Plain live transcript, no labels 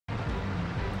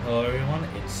Hello everyone,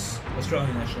 it's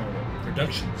Australian National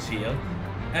Productions here,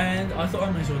 and I thought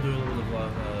I might as well do a little bit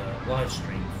of live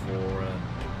stream for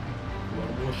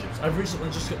Warships. I've recently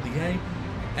just got the game,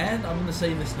 and I'm going to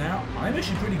say this now, I'm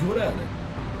actually pretty good at it.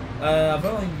 I've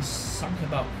only sunk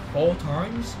about 4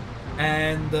 times,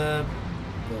 and well,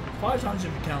 5 times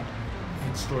if you count if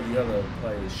you destroy the other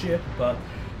player's ship, but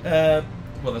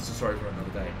well, that's a story for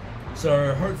another day.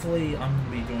 So hopefully I'm going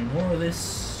to be doing more of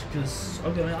this, because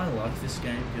okay, I like this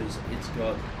game because it's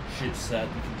got ships that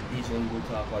you can easily look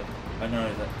up. Like, I know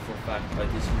that for a fact I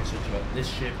did some research about this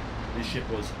ship. This ship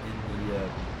was in the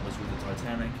was with the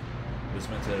Titanic. It was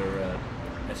meant to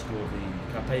escort the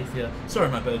Carpathia. Sorry,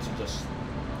 my birds are just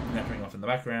napping off in the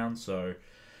background. So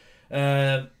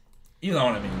you know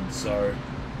what I mean. So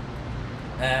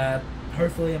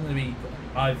hopefully I'm going to be.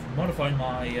 I've modified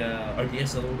my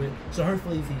OBS a little bit, so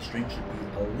hopefully the stream should be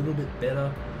a little bit better.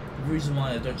 The reason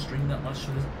why I don't stream that much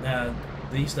for this,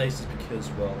 these days is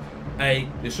because, well, A,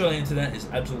 the Australian internet is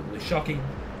absolutely shocking.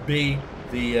 B,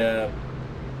 the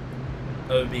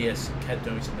OBS kept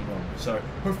doing something wrong. So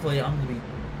hopefully I'm going to be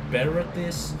better at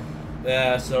this.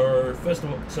 So first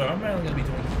of all, so I'm mainly going to be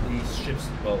doing these ships.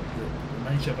 Well, the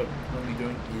main ship I'm going to be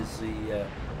doing is the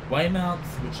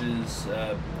Weymouth, which is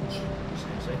which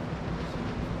name say?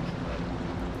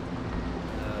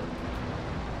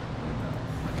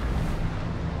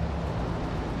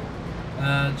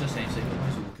 Just a second,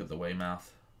 let's look at the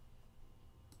Weymouth.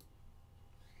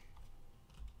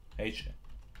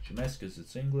 HMS, because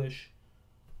it's English.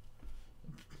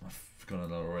 I've forgotten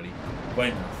that already.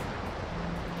 Weymouth.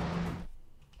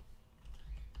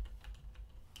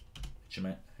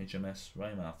 HMS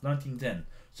Weymouth. 1910.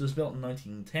 So it was built in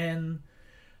 1910.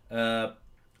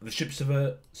 The ship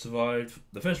survived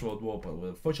the First World War, but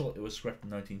unfortunately it was scrapped in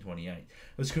 1928. It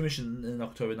was commissioned in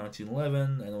October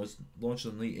 1911, and it was launched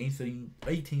on the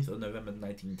 18th of November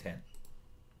 1910.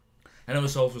 And it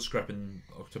was sold for scrap in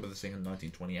October the 2nd,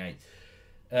 1928.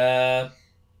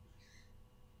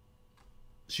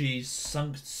 She's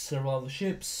sunk several other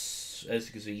ships, as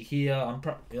you can see here. I'm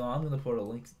going to put a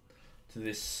link to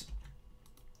this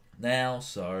now,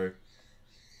 so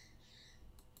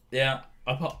yeah.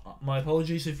 My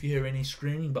apologies if you hear any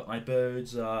screaming, but my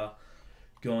birds are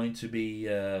going to be,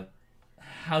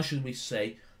 how should we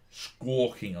say,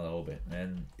 squawking a little bit,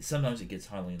 and sometimes it gets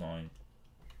highly annoying.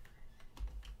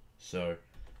 So,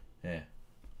 yeah.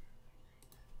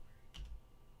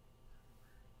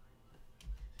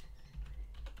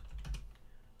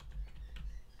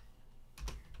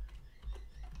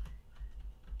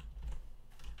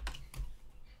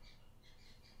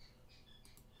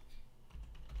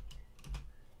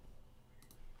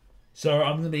 So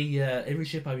I'm gonna be every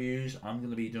ship I've used, I'm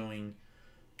gonna be doing.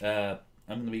 I'm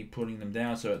gonna be putting them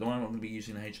down. So at the moment I'm gonna be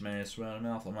using the HMS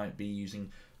Weymouth. I might be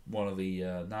using one of the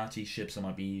Nazi ships. I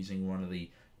might be using one of the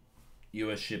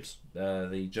US ships,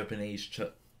 the Japanese,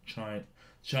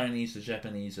 Chinese, the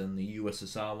Japanese, and the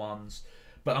USSR ones.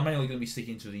 But I'm mainly gonna be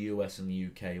sticking to the US and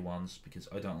the UK ones because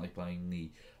I don't like playing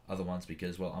the other ones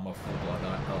because, well, I'm a full-blood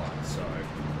ally. So.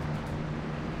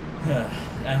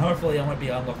 And hopefully I might be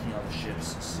unlocking other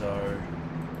ships, so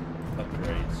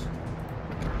upgrades.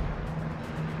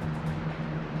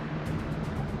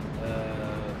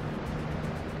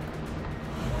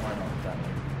 Why not that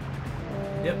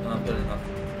one? Yep, I've got enough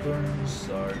booms,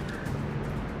 so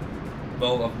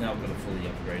well, I've now got a fully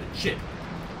upgraded ship.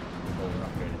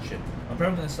 I'm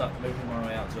probably going to start moving my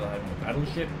way out until I have a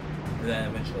battleship, and then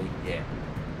eventually, yeah.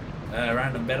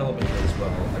 Random battle, because,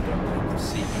 well, I don't like the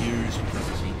CPUs, because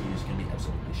the CPUs can be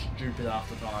absolutely stupid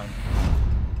after time.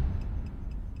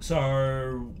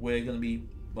 So, we're going to be,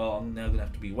 well, I'm now going to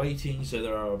have to be waiting, so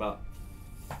there are about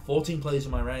 14 players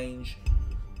in my range.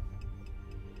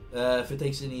 If it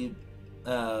takes any,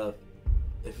 if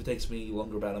it takes me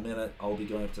longer about a minute, I'll be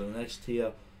going up to the next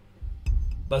tier.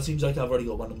 But it seems like I've already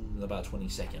got one in about 20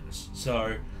 seconds.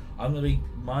 So, I'm gonna be,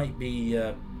 might be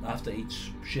after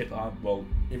each ship. Well,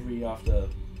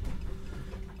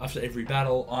 after every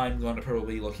battle, I'm going to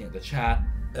probably be looking at the chat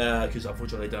because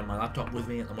unfortunately I don't have my laptop with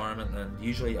me at the moment, and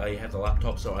usually I have the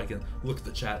laptop so I can look at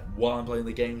the chat while I'm playing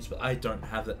the games. But I don't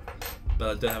have it. But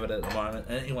I don't have it at the moment.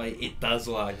 And anyway, it does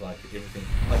lag like everything.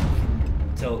 Like,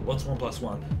 tell what's 1 plus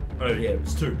 1? Oh yeah,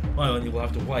 it's 2. Oh, and you'll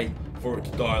have to wait for it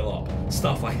to dial up.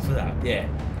 Stuff like that. Yeah,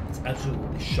 it's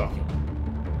absolutely shocking.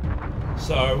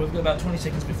 So we've got about 20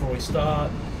 seconds before we start.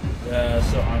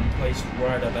 So I'm placed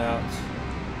right about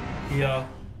here.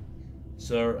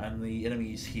 So, and the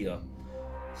enemy's here.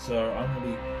 So I'm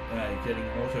going to be getting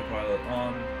autopilot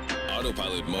on.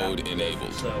 Autopilot mode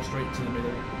enabled. So straight to the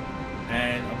middle.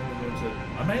 And I'm going to go to.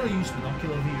 I mainly use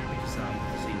binocular view because now you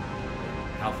can see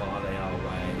how far they are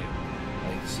away.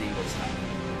 see what's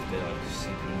happening if they're like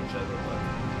sinking each other, but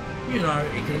you know,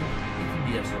 it can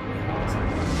be absolutely hard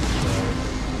sometimes. So,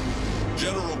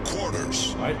 General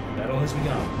quarters. right, battle has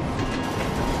begun.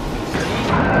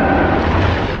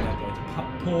 We're now going to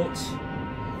port.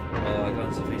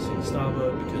 Guns are facing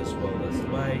starboard because, well, that's the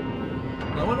way.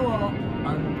 Now,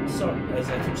 I'm sorry, as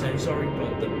I keep saying sorry,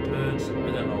 but the birds, I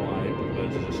don't know why, but the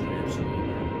birds are just going absolutely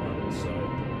mad at the moment,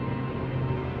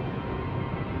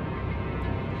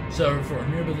 so for a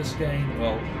noob of this game,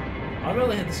 well, I've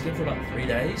only had this game for about 3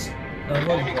 days. I've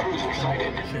already got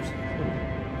ships. Ooh,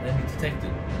 enemy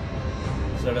detected.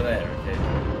 It's over there, okay.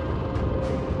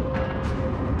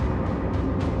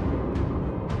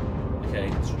 Okay,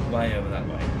 it's way over that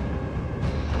way.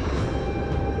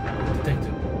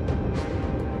 Detected.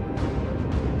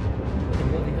 What the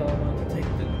bloody hell am I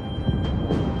detected?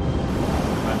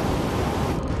 Right.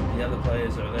 The other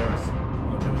players over there are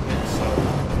doing this, so...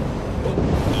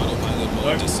 Autopilot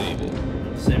mode disabled.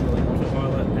 Disabling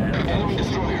autopilot and... Enemy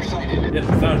destroyer sighted. Yep,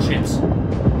 found ships.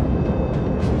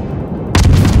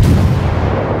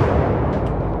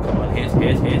 Come on, hit.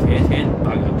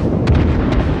 Bugger.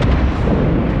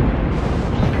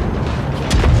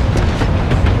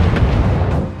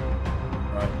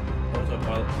 Right,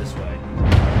 autopilot this way.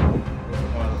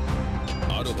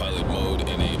 Autopilot mode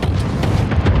enabled.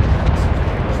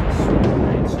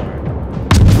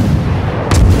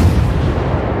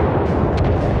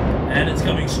 And it's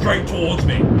coming straight towards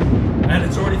me. And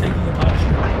it's already taking the punch.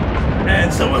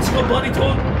 And someone's got bloody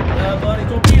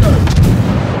torpedo.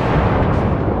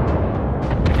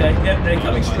 Okay, yep, they're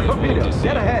coming straight towards Torpedoes, us.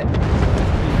 dead ahead.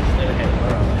 Dead ahead,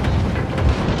 where are they?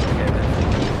 Okay, then.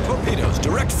 Torpedoes,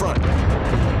 direct front.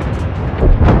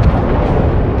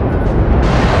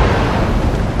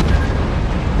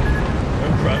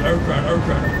 Oh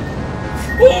crap.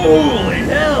 Holy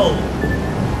hell!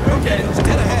 Okay, Torpedoes,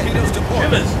 dead ahead. Torpedoes to port.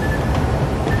 shivers.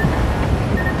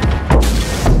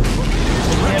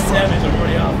 Damage, I'm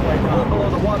already halfway We're down. below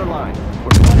the waterline.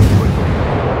 We're flooding quickly.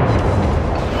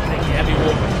 I'm taking heavy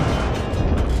water.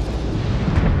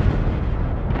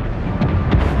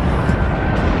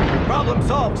 Problem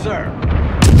solved, sir.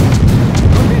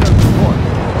 Torpedoes to port.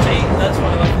 See, that's why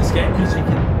I like this game, because you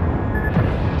can...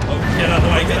 Oh, get out of the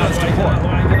way, get out of the way, get out of the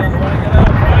way, get out of the way, get out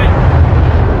of the way!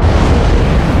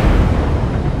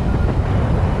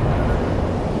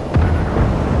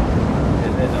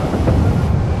 Okay, they're done.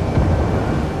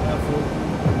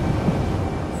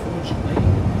 Unfortunately...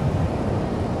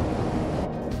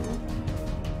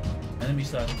 Enemy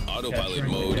started Autopilot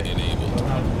capturing mode the- enabled. Well,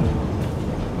 how to do it.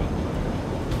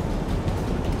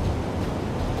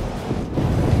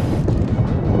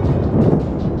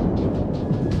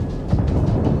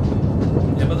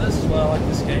 Yeah, but this is why I like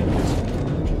this game, because it can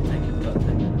literally take you about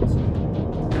 10 minutes. Is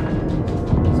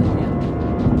it here?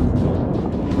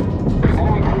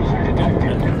 Enemy cruiser detected.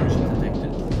 Enemy cruiser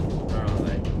detected. Where are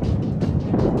they?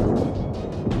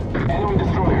 Enemy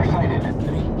destroyer sighted.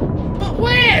 But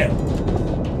where?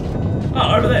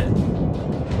 Oh, over there.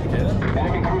 Okay then.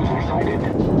 Enemy cruiser sighted.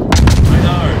 I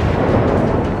know.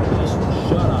 Just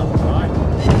shut up, right?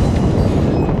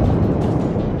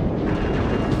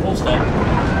 Full stop.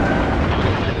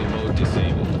 Autopilot mode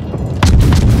disabled.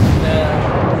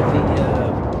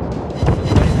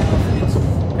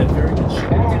 A very good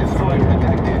shot. Enemy destroyer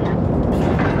detected.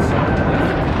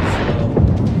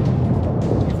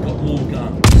 You've got more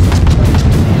guns.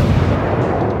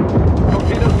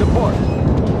 Torpedoes to port.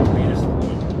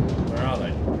 Where are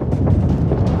they?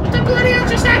 What the bloody hell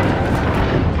just happened?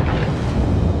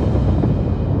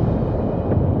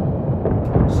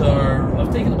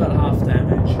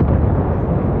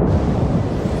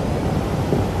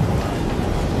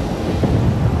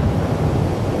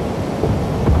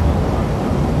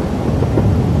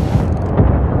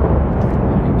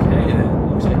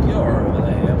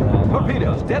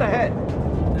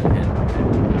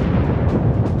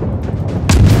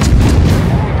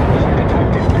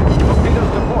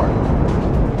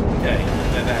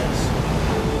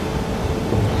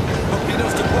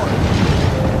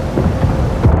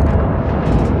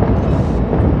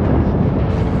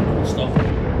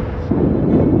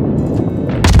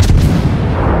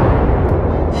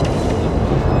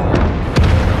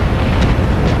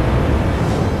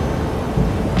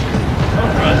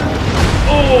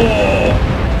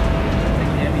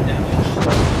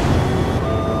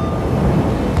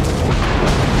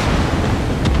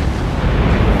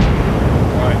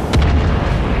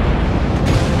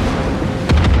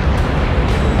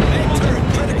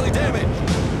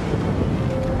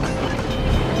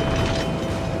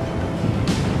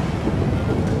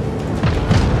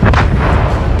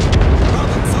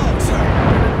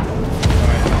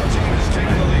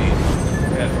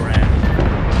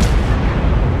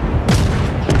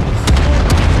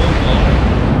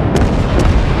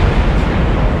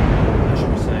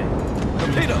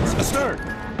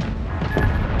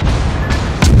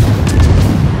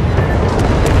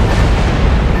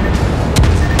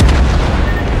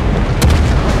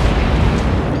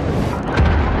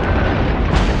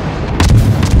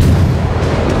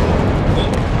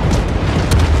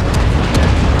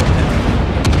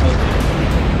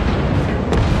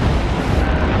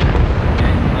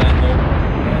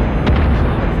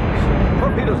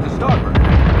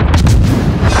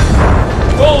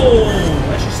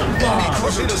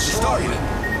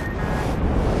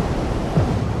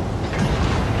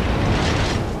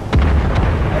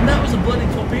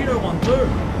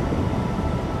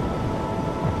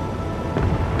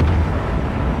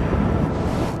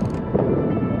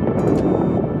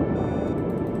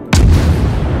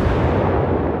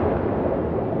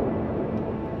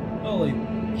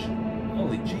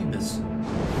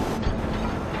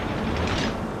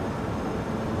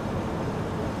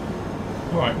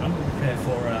 Right, I'm going to prepare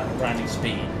for landing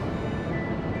speed.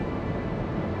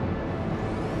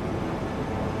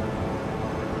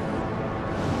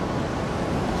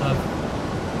 So,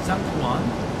 sunk to one,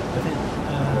 I think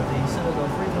the Citadel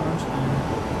 3 times and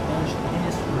managed to hit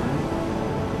us through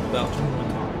about 21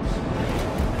 times.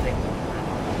 I think.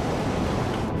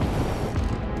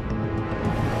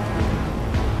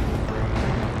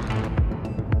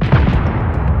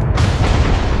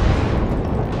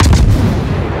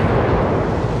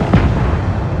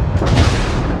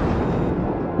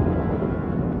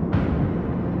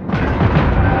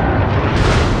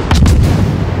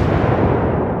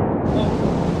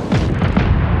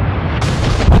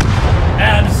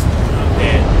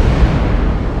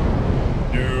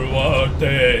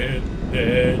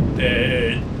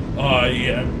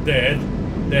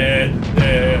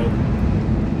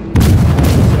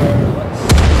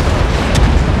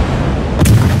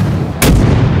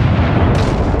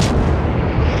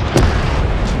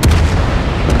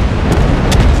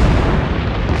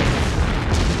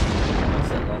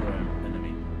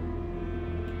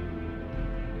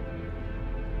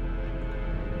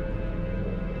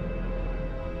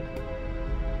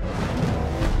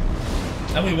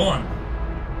 And we won.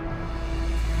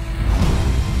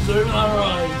 So even though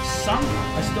I sunk,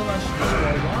 I still managed to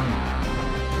destroy one.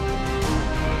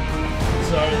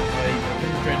 So I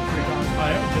penetrated 3 times. I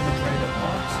only penetrated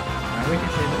once. And I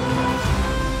ricocheted once.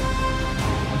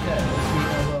 Okay, let's see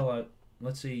how well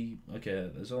let's see. Okay,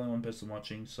 there's only one person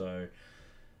watching, so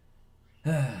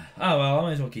oh well, I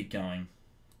might as well keep going.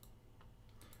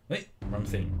 Wait, wrong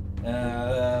thing.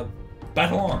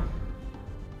 Battle on.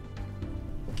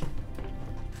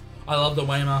 I love the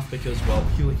Weymouth because, well,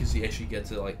 purely because you actually get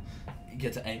to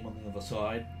aim on the other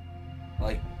side.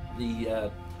 Like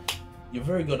you're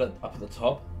very good up at the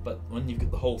top, but when you've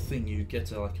got the whole thing, you get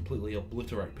to like completely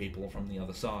obliterate people from the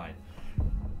other side.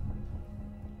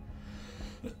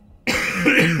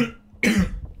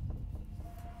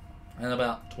 And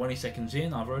about 20 seconds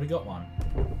in, I've already got one.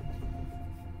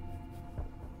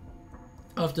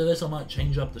 After this, I might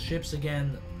change up the ships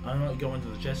again. I might go into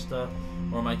the Jester,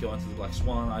 or I might go into the Black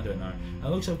Swan, I don't know. And it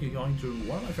looks like you're going to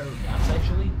one of my favourite maps,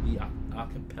 actually, the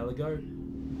Archipelago.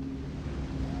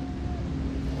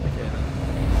 Okay,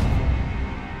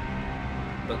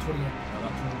 about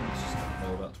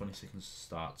 20 seconds to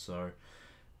start, so...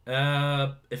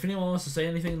 if anyone wants to say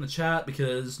anything in the chat,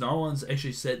 because no one's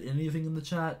actually said anything in the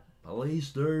chat,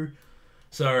 please do.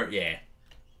 So, yeah.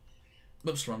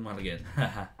 Oops, wrong one again.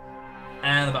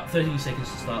 And about 13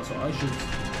 seconds to start, so I should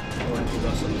go into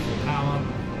the full power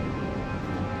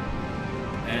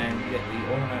and get the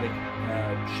automatic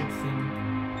ship thing.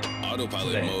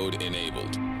 Autopilot mode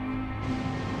enabled. That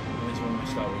means when we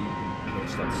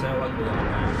start sail like we are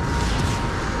now.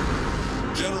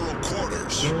 General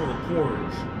quarters. General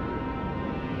quarters.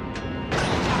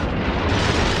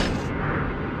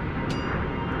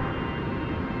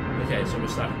 Okay, so we're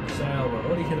starting to sail. We're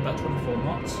already hit about 24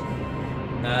 knots.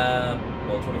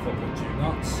 Well, 24.2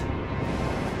 knots.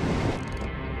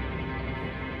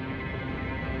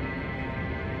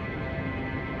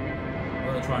 I'm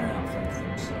going to try and outflank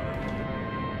them, so...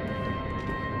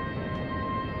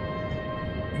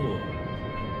 Ooh.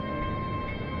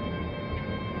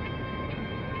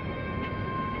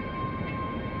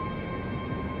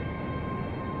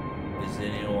 Is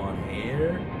anyone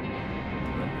here?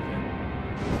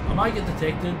 I might get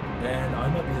detected, and I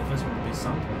might be the first one to be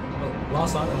sunk. Well,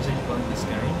 last night I was actually playing this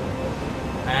game,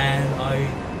 and I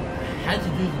had to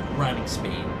do the ramming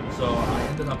speed, so I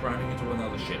ended up ramming into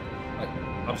another ship, like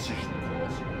opposition, of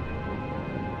course.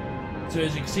 So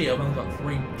as you can see, I've only got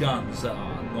 3 guns that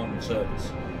are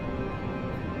non-service.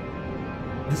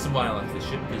 This is why I like this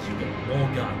ship, because you get more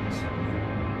guns.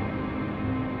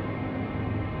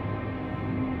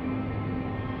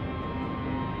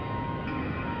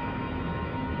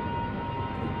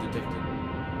 Detected.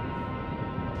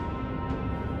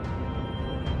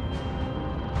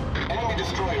 Enemy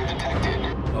destroyer detected.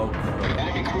 Oh, crap.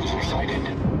 Enemy cruiser sighted.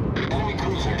 Enemy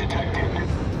cruiser detected.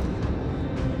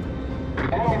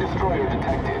 Enemy destroyer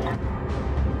detected.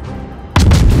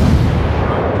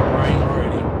 Right,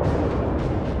 already.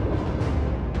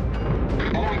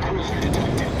 Enemy cruiser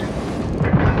detected.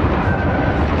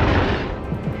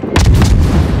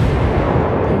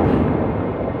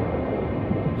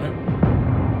 Nope.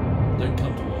 Don't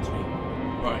come towards me.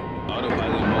 Right.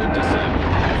 Autopilot mode disabled.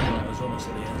 I was almost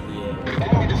at the end of the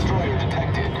Enemy destroyer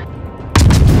detected.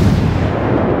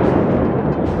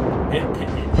 Hit.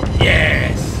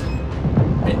 Yes!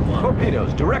 Hit 1.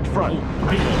 Torpedoes, direct front.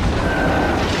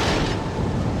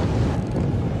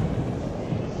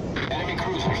 Enemy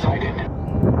cruiser sighted.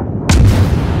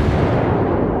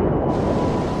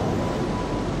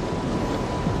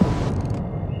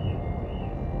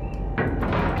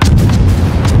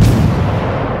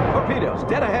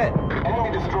 dead ahead.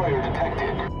 Enemy destroyer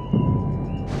detected.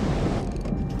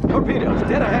 Torpedoes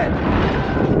dead ahead.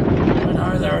 I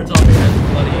know there are torpedoes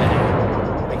bloody ahead.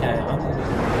 Okay, I'm gonna be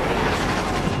there.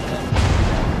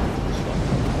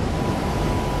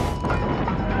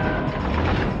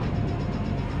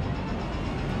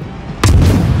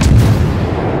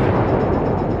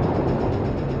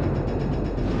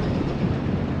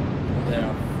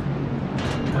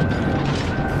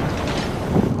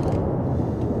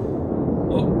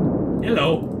 Oh, hello.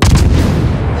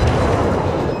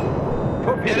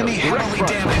 Torpedoes Enemy direct heavily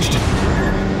front. damaged.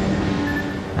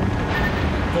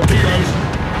 Torpedoes.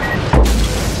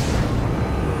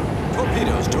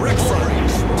 Torpedoes direct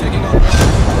front. Taking on.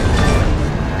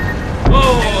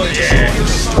 Oh yeah!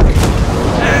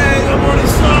 Hey, I'm already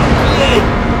stopped!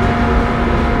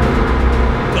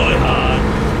 Die hard!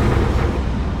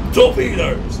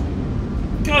 Torpedoes!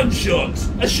 Gunshots!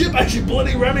 A ship actually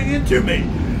bloody ramming into me!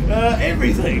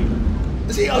 Everything!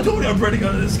 See, I told you I'm pretty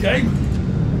good at this game!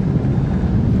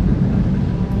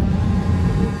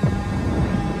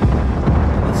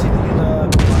 Let's see if we can,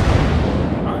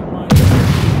 I might...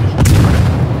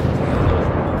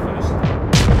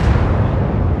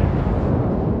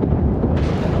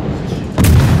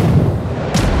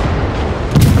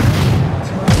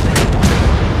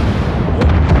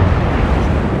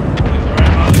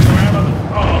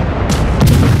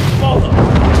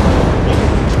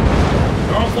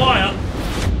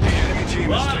 The enemy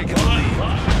team has taken the lead.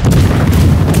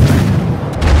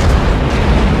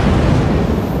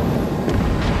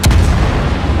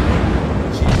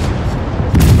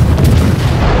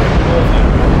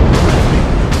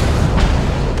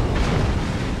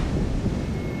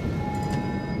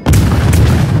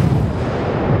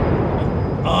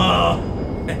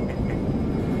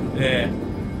 Yeah.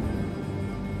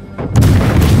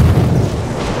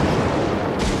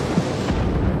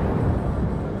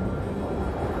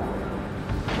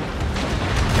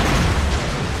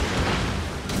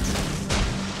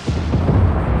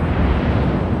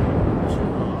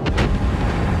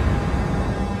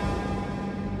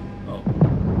 Oh.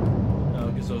 No,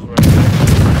 I guess I was right.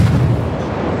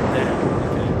 Damn,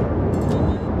 okay.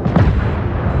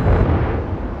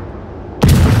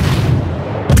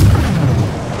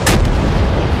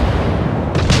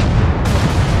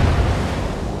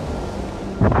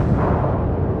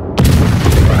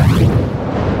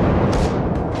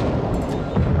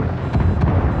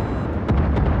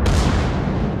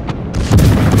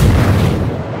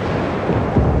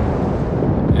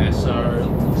 Yeah, so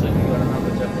looks like we got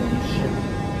another Japanese ship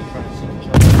practicing each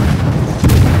other.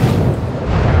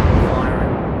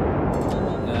 Firing.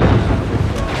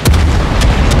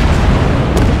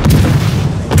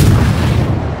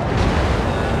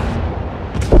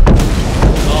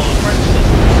 Oh,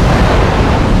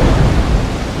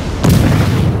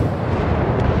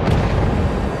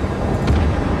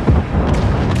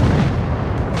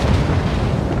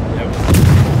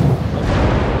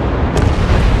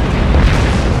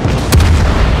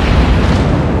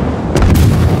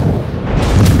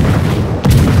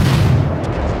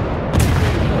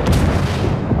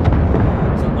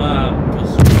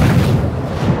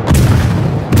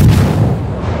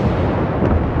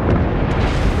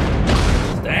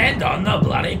 stand on the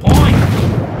bloody point!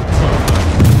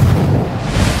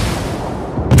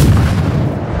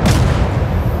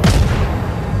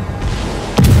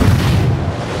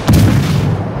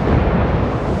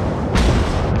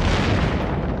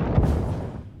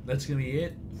 That's gonna be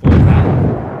it for that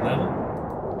level.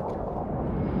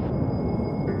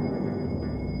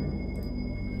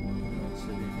 Let's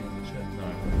see if we can check. No,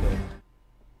 okay.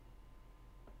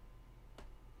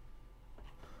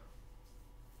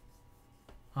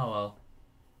 Oh well.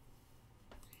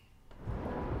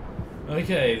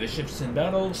 Okay, the ship's in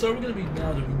battle, so we're going to be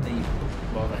now doing the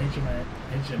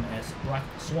HMS Black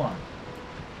Swan.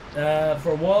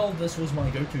 For a while, this was my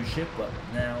go-to ship, but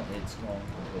now it's gone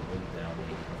completely down the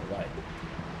other way.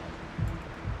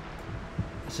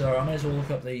 So I may as well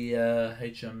look up the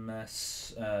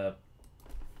HMS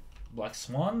Black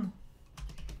Swan.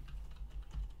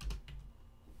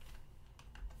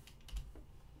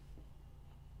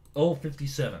 Oh,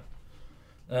 57.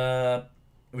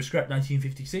 It was scrapped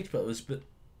 1956,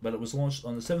 but it was launched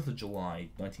on the 7th of July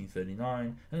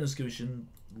 1939 and it was commissioned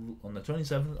on the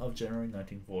 27th of January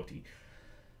 1940.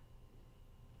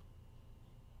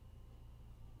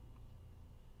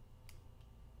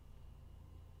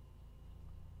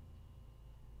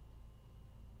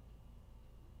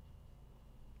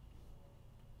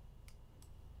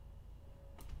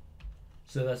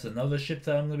 So that's another ship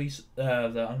that I'm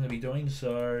gonna be doing.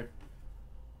 So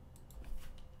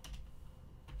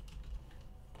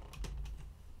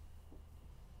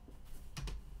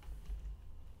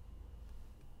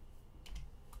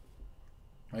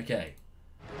Okay.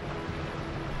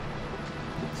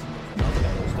 Another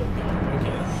battle still going.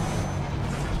 Okay.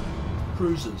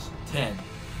 Cruisers 10.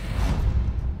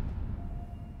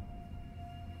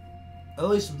 At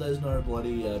least there's no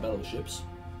bloody battleships.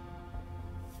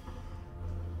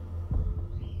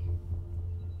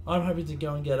 I'm hoping to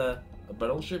go and get a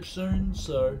battleship soon,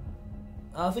 so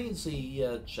I think it's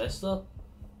the Chester,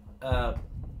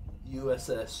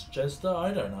 USS Chester.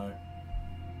 I don't know.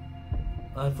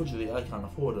 Unfortunately, I can't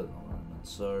afford it at the moment,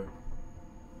 so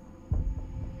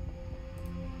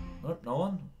nope, no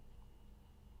one.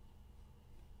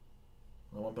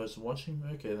 No one person watching.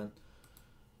 Okay then.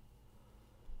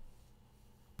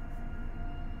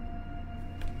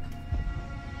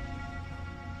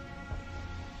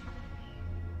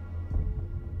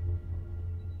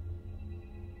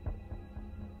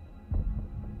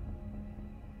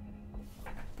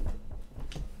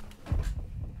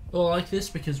 Well, I like this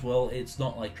because, well, it's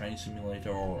not like Train Simulator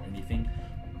or anything.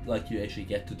 Like, you actually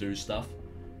get to do stuff.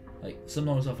 Like,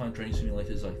 sometimes I find Train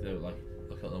Simulators like they're like,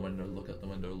 look out the window, look out the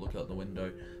window, look out the window.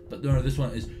 But no, this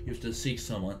one is you have to seek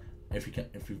someone.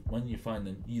 When you find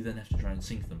them, you then have to try and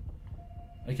sink them.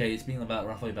 Okay, it's been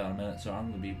roughly about a minute, so I'm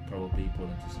gonna be probably put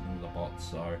into something with a bot.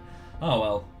 So, oh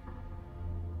well.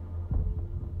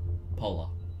 Polar.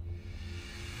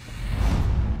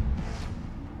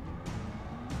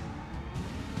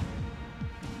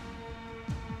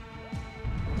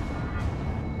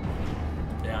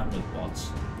 With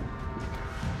bots.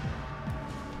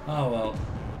 Oh well.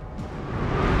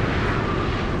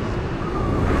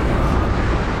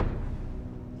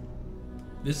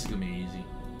 This is gonna be easy.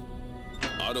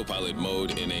 Autopilot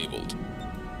mode enabled.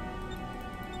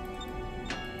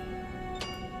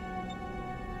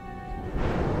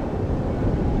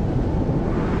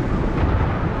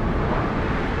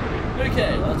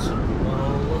 Okay, let's go.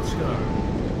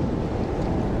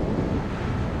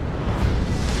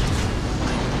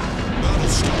 Battle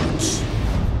starts.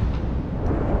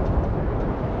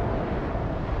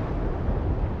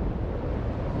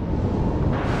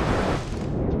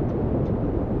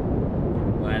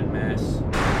 Landmass.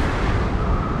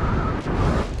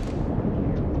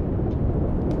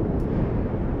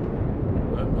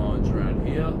 No knowledge around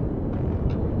here.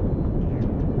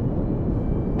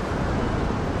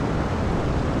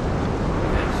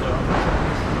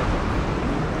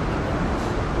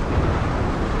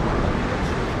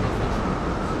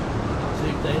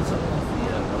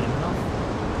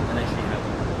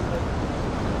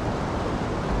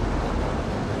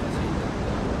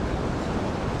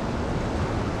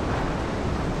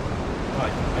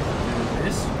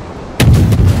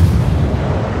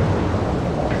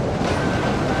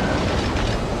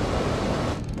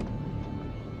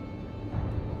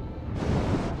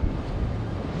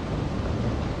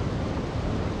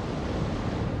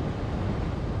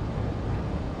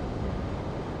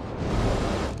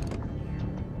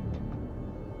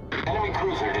 Enemy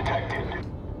cruiser detected.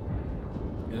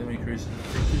 Enemy cruiser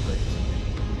detected.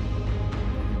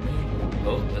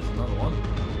 Oh, there's another one.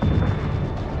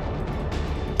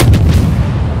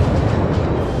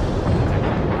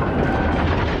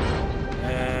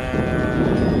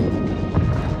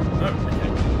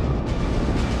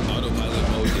 Autopilot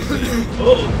mode disabled.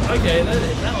 Oh, okay,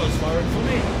 that was firing for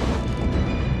me.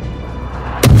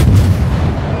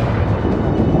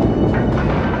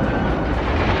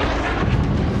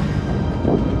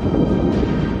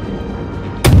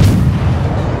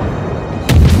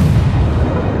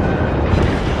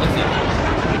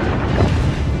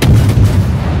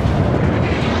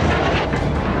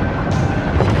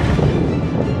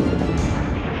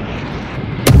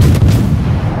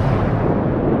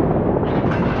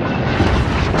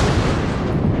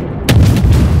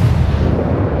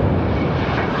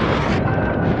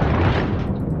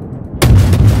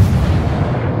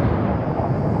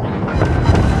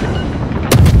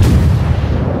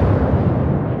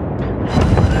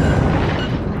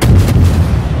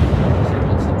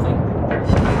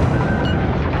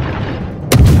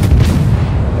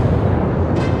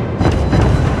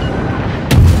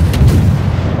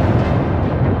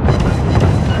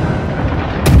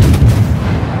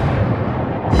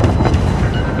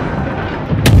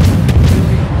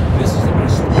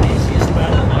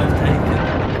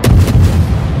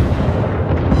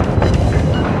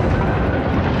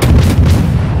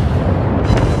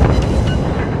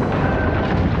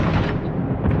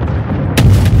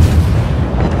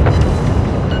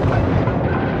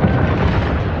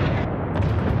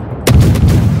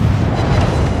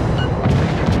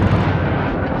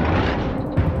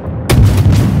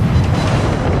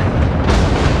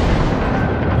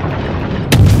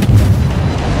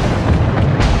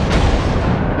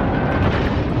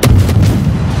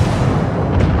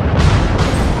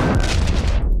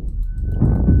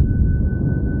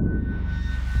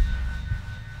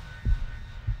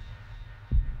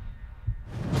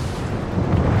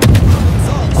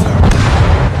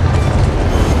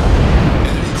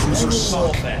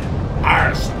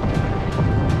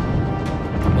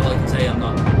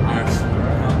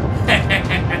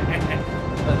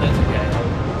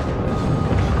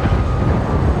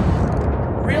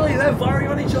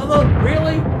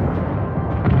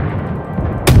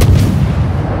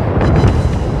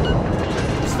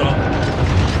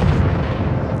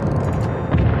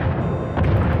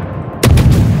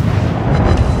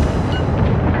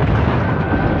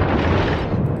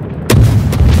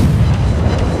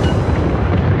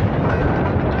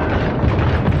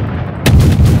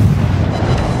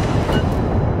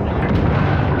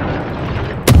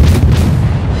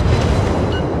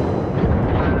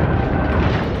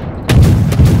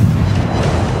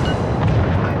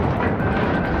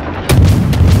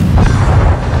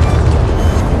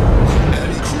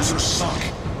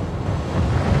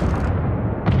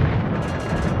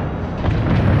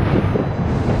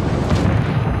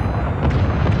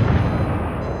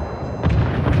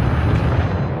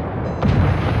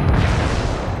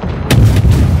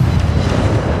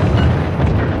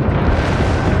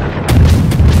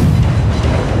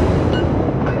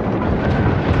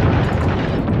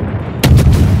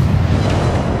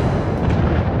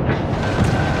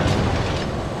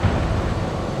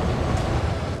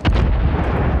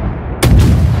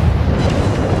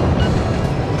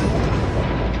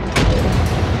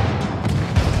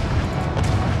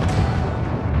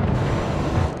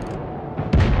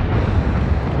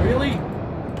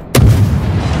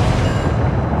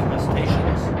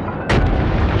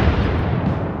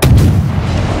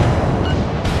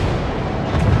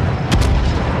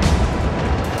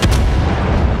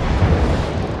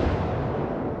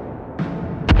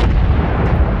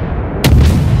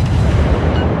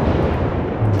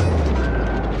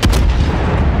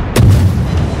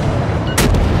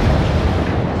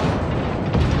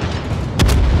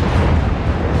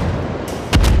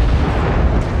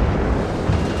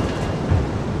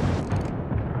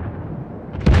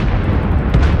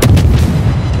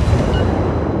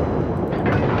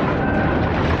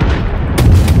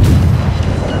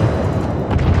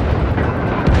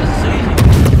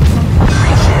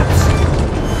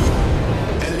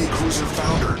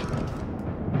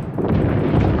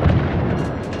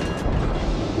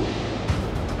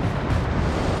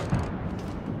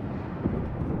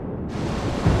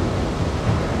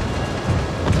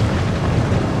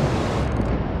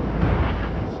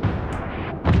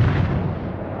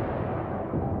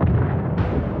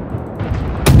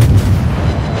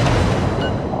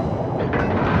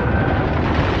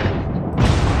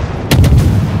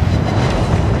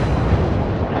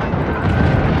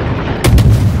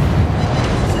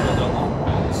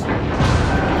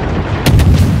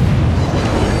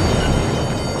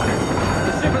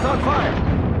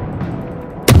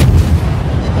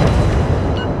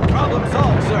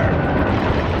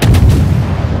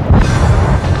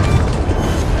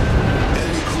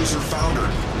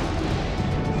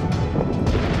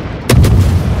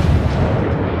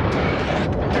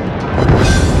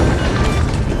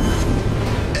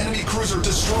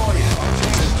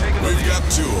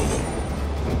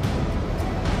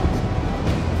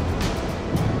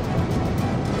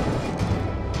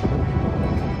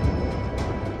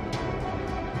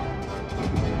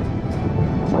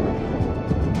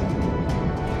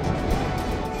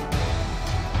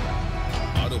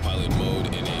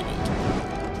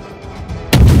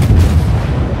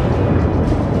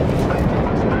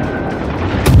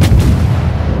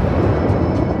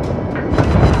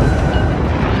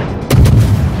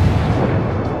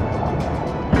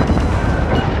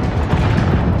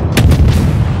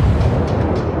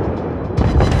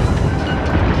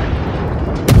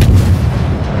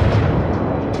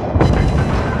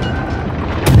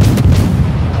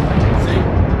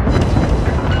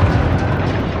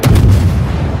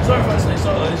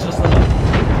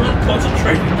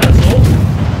 concentrating, that's all.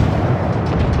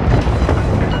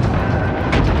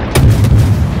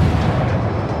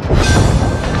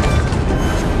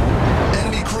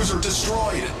 Enemy cruiser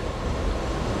destroyed.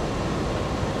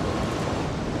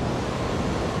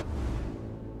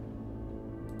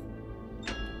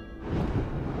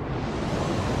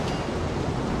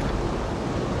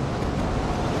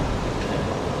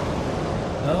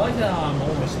 I like how I'm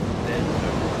almost dead.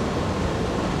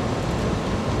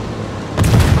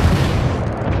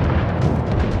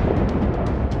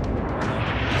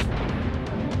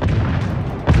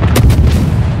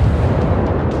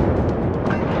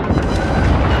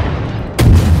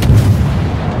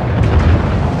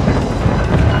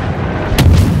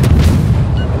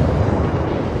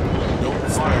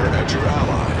 Don't fire at your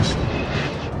allies.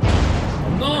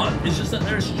 I'm not. It's just that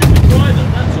they're a stupid driver,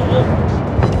 that's all.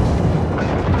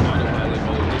 Autopilot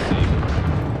mode disabled.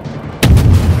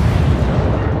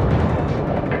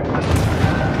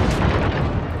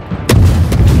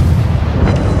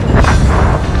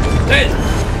 Dead!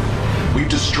 We've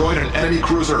destroyed an enemy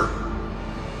cruiser.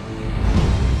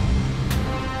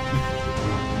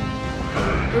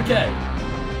 Okay.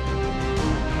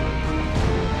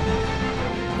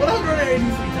 183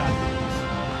 tactics,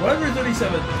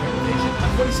 137 interrogation,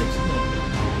 and 46 million.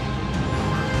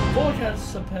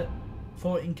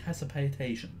 4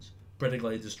 incapacitations.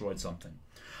 Britiglade destroyed something.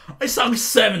 I sunk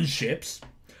 7 ships,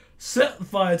 set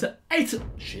fire to 8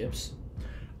 ships.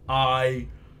 I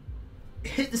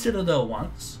hit the Citadel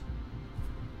once.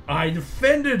 I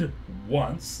defended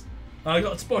once. I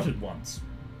got spotted once.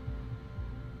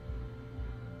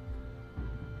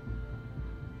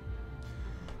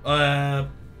 I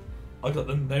got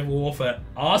the naval warfare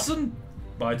arson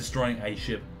by destroying a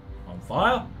ship on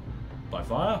fire. By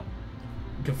fire.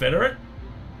 Confederate.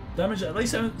 Damage at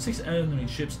least 6 enemy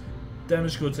ships.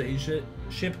 Damage good to each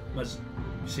ship. Must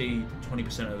see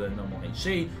 20% of the normal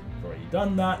HC. I've already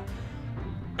done that.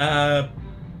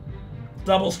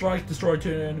 Double strike. Destroy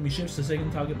 2 enemy ships. The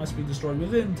second target must be destroyed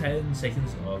within 10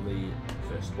 seconds of the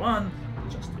first one.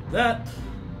 Just do that.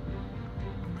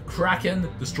 Kraken,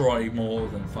 destroy more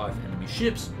than 5 enemy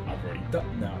ships. I've already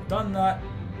done that.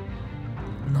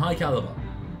 And high caliber.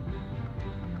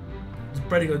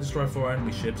 Spreading go destroy 4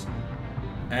 enemy ships.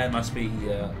 And must be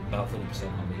about 30%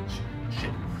 of each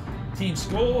ship. Team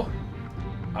score.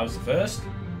 I was the first.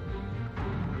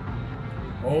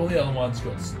 All the other ones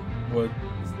were.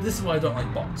 This is why I don't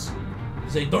like bots.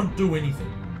 Because they don't do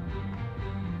anything.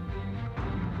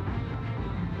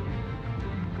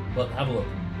 But have a look.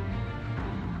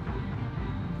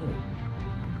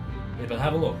 Yeah, but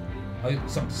have a look. I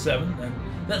sunk to 7, and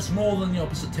that's more than the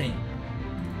opposite team.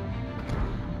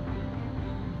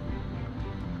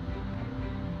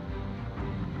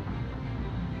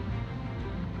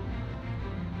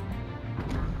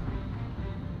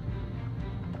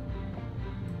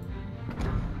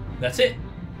 That's it.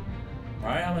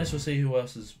 Alright, I might as well see who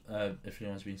else is, if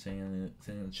anyone's been saying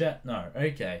anything in the chat. No,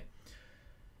 okay.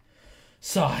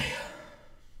 Sigh.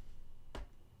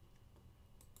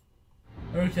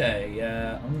 Okay,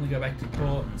 I'm gonna go back to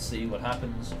court and see what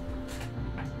happens.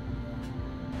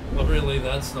 But really,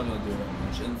 that's not gonna do that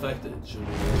much. In fact, it should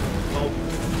be. Well,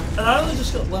 and I only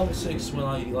just got level 6 when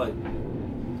I like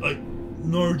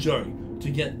no joke. To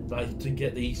get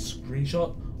the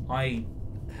screenshot, I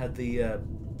had the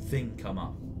thing come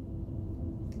up.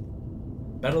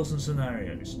 Battles and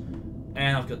scenarios,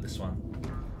 and I've got this one,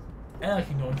 and I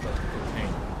can go into the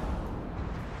campaign.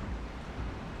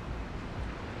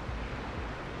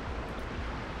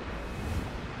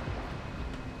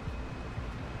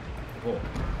 Oh.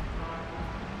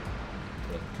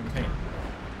 The container.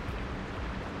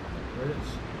 There it is.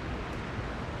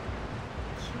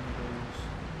 Symbols.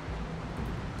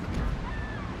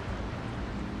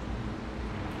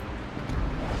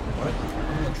 Alright,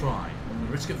 I'm gonna try. I'm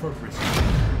gonna risk it for a risk.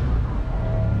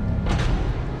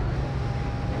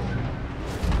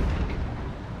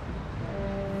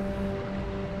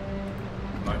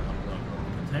 Right, I'm gonna go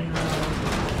container.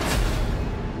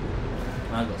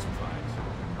 I got some flags.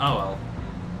 Oh well.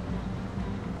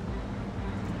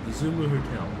 The Zulu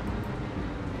Hotel.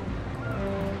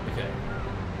 Okay.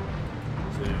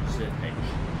 So ZH.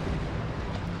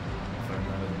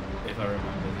 If I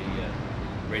remember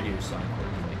the radio sign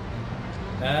correctly.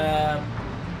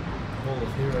 Hall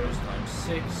of Heroes times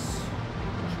 6.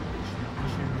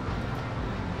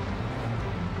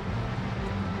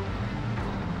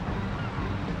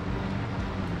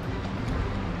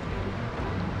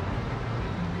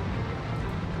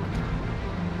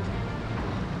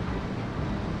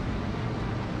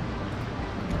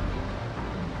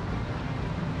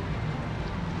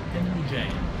 Henry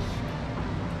James.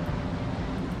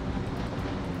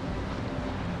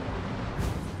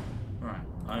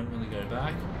 go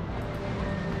back.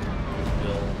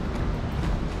 We'll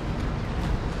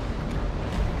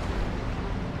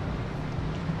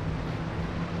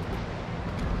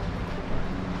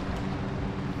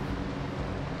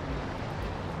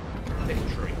pick a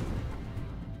tree.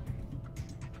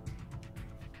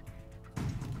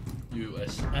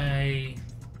 USA.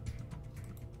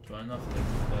 Do I not think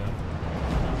that?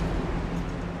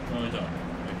 No, I don't.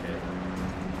 Okay.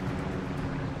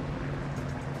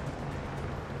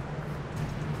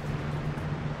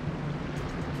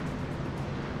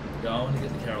 Yeah, I want to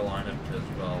get the Carolina because,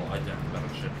 well, I don't have a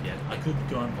battleship yet. I could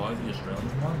go and buy the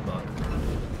Australian one, but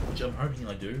which I'm hoping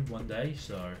I do one day.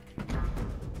 So,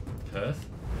 Perth.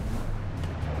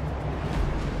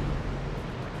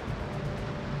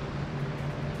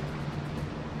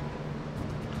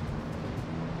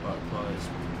 Price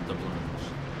doubloons.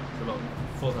 So about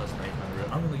 4,800.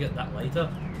 I'm gonna get that later.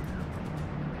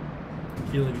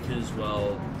 Purely because,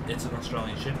 well, it's an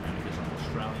Australian ship now because I'm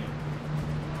Australian.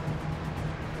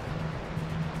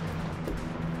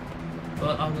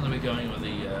 But I'm gonna be going with the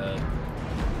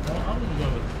I'm gonna go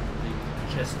with the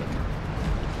Chester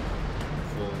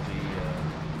for the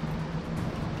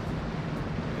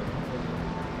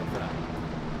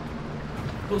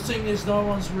well, seeing as no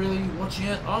one's really watching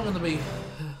it, I'm gonna be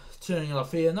turning it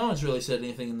off here. No one's really said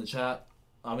anything in the chat.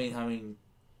 I mean, having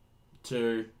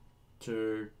two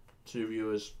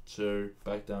viewers,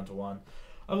 back down to one.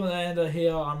 I'm gonna end it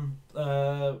here. I'm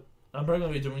probably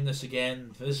gonna be doing this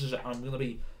again. I'm gonna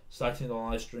be starting the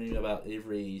live stream about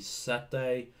every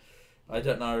Saturday. I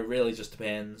don't know. Really, just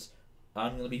depends.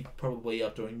 I'm gonna be probably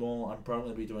up doing more. I'm probably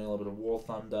gonna be doing a little bit of War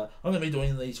Thunder. I'm gonna be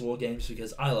doing these war games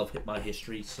because I love my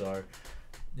history. So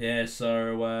yeah.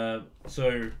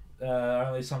 I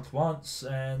only sunked once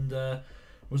and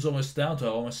was almost down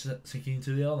to almost sinking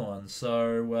to the other one.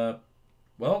 So,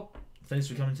 well, thanks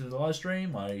for coming to the live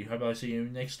stream. I hope I see you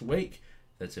next week.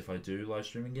 That's if I do live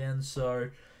stream again. So,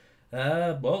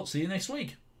 well, see you next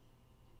week.